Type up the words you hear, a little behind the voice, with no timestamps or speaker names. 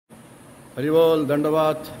Haribol,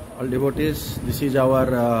 Dandavat, all devotees. This is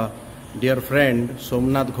our dear friend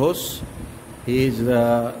Somnath Ghosh. He is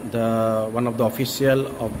the one of the official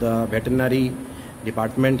of the veterinary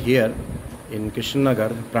department here in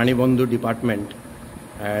Krishnanagar, Pranibandhu department,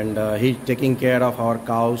 and he is taking care of our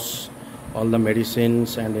cows, all the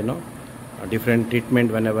medicines and different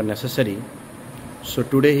treatment whenever necessary. So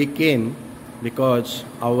today he came because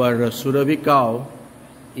our Surabhi cow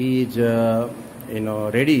is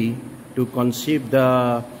ready to conceive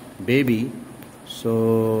the baby.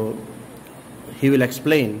 So he will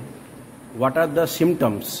explain what are the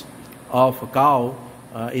symptoms of a cow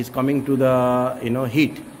is coming to the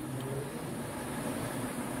heat.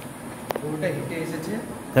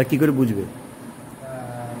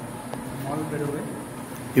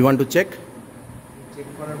 You want to check?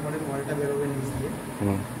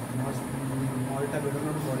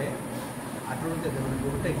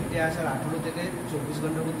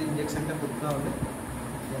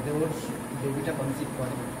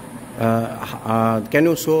 Can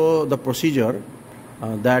you show the procedure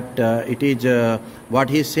that it is what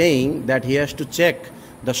he is saying, that he has to check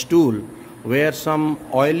the stool where some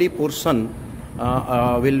oily portion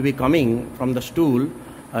will be coming from the stool,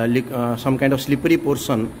 some kind of slippery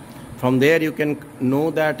portion. From there you can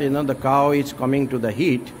know that the cow is coming to the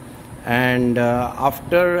heat, and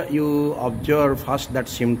after you observe first that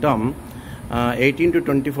symptom, 18 to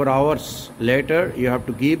 24 hours later you have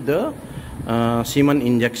to give the semen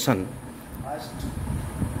injection. First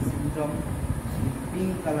symptom,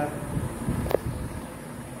 pink color.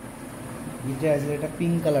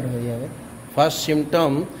 Pink color. First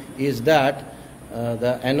symptom is that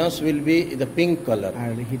the anus will be the pink color.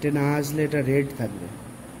 Heated hours later red.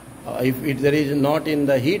 If there is not in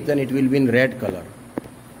the heat, then it will be in red color.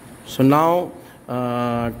 So now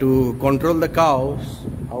to control the cows,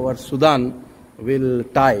 our Sudan will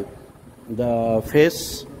tie the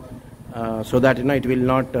face so that it will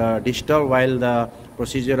not disturb while the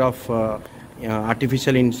procedure of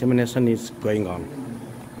artificial insemination is going on.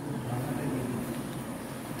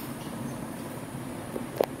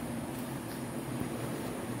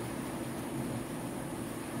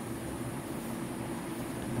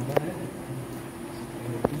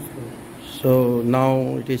 So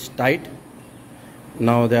now it is tight.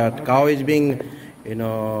 Now that cow is being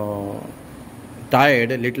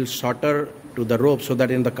tied a little shorter to the rope so that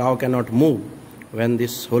the cow cannot move when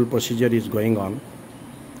this whole procedure is going on.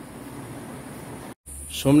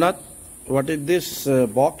 Somnath, what is this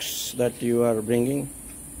box that you are bringing?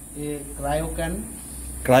 A cryocan.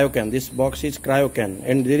 Cryocan. This box is cryocan,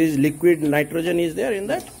 and there is liquid nitrogen is there in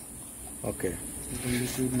that? Okay.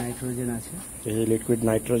 Liquid nitrogen. Liquid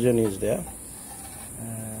nitrogen is there.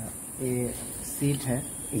 A seat hai.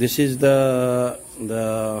 This is the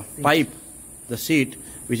pipe, the seat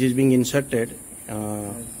which is being inserted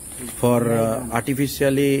for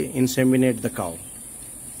artificially inseminate the cow.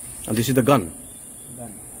 And this is the gun.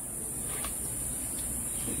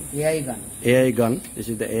 AI gun. AI gun. This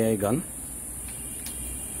is the AI gun.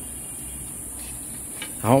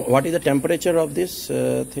 What is the temperature of this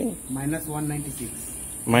thing? Minus 196.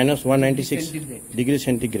 Minus 196 degrees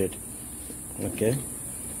centigrade. Okay.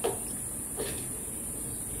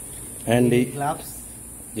 And the gloves.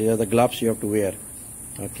 These are the gloves you have to wear.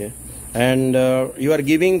 Okay. And you are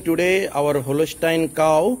giving today our Holstein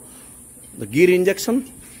cow the gear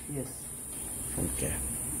injection? Yes. Okay.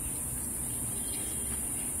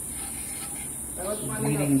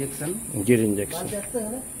 Gear injection. Gear injection.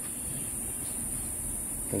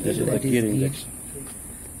 And this is the gear injection.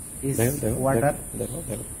 Is water.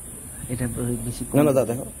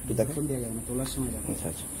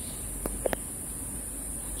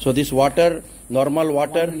 So this water, normal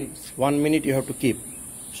water, 1 minute you have to keep,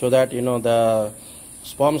 so that the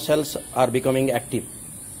sperm cells are becoming active.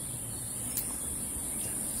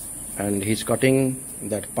 And he's cutting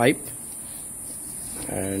that pipe,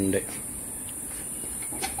 and it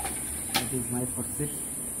is my forceps.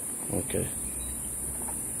 Okay.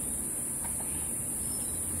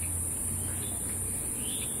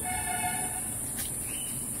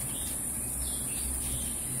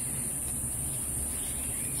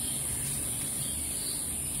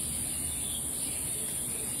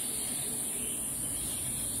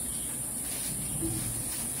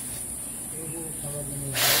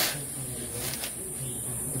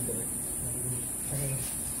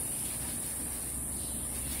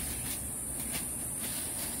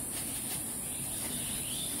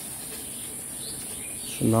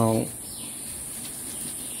 So now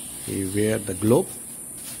we wear the glove.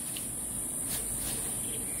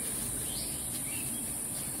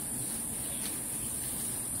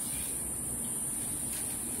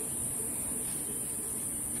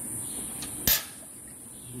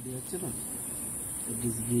 It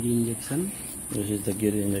is gear injection. This is the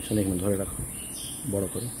gear injection. एक minute धरे रखो बड़ा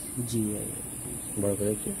करो जी बड़ा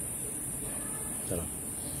करो कि चलो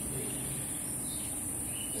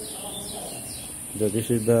So this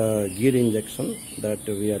is the gear injection that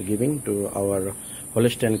we are giving to our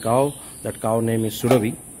Holstein cow. That cow name is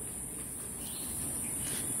Surabhi.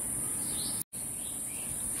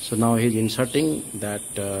 So now he is inserting that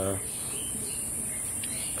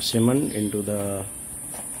semen into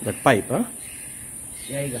that pipe, huh?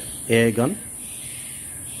 AI gun.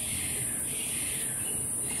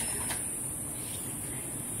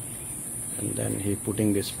 And then he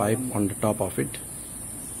putting this pipe on the top of it.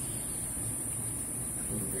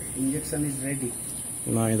 Injection is ready.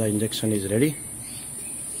 Now the injection is ready.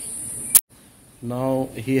 Now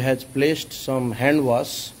he has placed some hand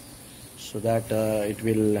wash so that it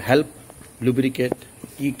will help lubricate.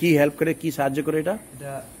 Ki help kare ki sahajya kore eta?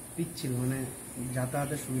 Eta pichil mane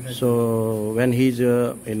jatayater subidha. So when he is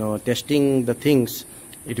testing the things,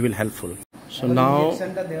 it will helpful. So now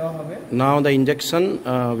the injection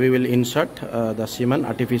we will insert the semen,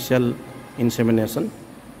 artificial insemination.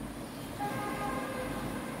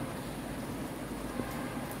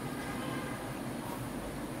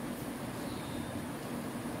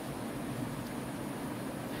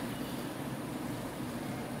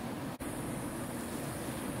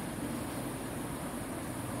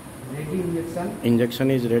 Ready injection.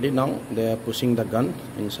 Injection is ready now. They are pushing the gun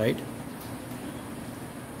inside.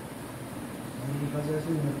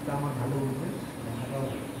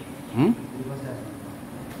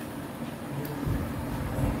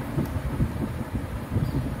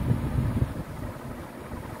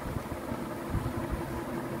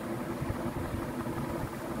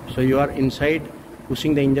 So you are inside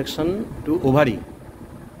pushing the injection to ovary.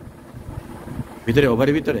 Bhitare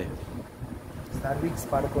ovary bhitare. Cervix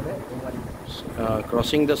par kore ovary.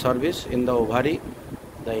 Crossing the cervix in the ovary,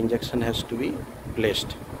 the injection has to be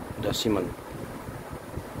placed. The semen.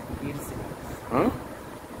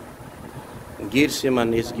 Gear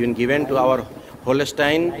semen is given to our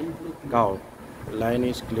Holstein cow. Line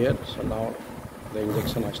is clear, so now the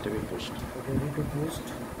injection has to be pushed. Ready to boost.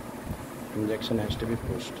 Injection has to be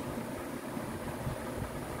pushed.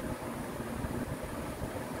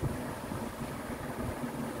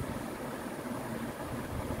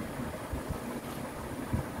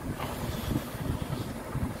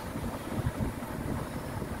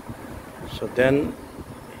 So then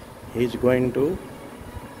he is going to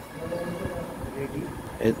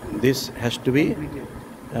this has to be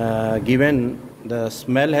given, the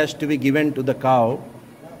smell has to be given to the cow,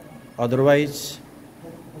 otherwise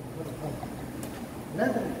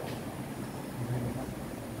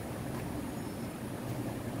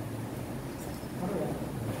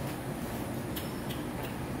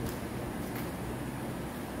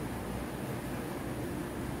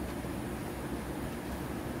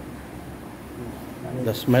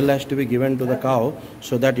the smell has to be given to the cow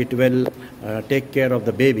so that it will take care of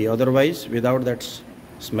the baby. Otherwise, without that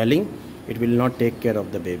smelling, it will not take care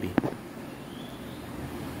of the baby.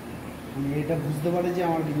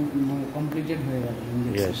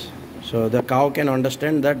 Yes. So the cow can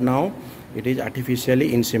understand that now it is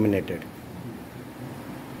artificially inseminated.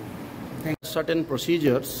 Certain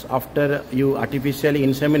procedures after you artificially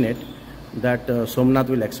inseminate that Somnath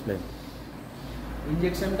will explain.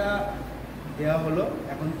 Injection ta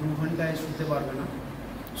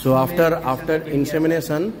So after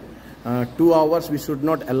insemination, 2 hours we should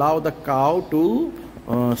not allow the cow to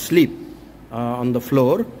sleep on the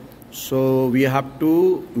floor. So we have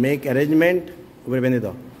to make arrangement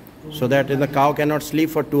so that the cow cannot sleep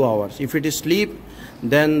for 2 hours. If it is sleep,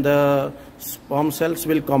 then the sperm cells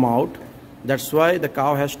will come out. That's why the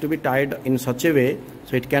cow has to be tied in such a way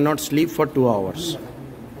so it cannot sleep for 2 hours.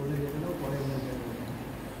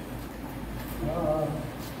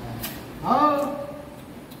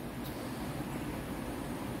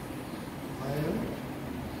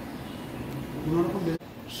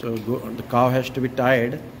 So the cow has to be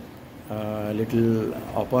tied little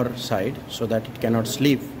upper side so that it cannot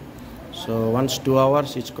sleep. So once 2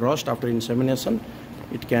 hours is crossed after insemination,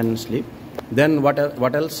 it can sleep. Then what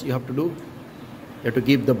else you have to do? You have to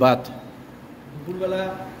give the bath.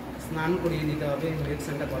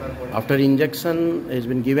 After injection has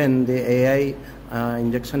been given, the AI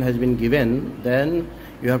injection has been given, then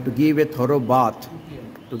you have to give a thorough bath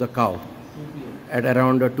to the cow. At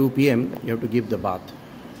around 2 p.m. you have to give the bath.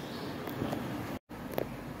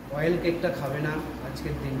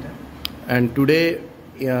 And today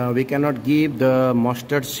we cannot give the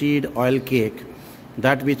mustard seed oil cake,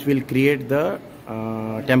 that which will create the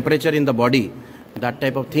temperature in the body. That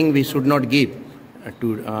type of thing we should not give.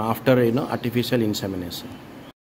 to after artificial insemination.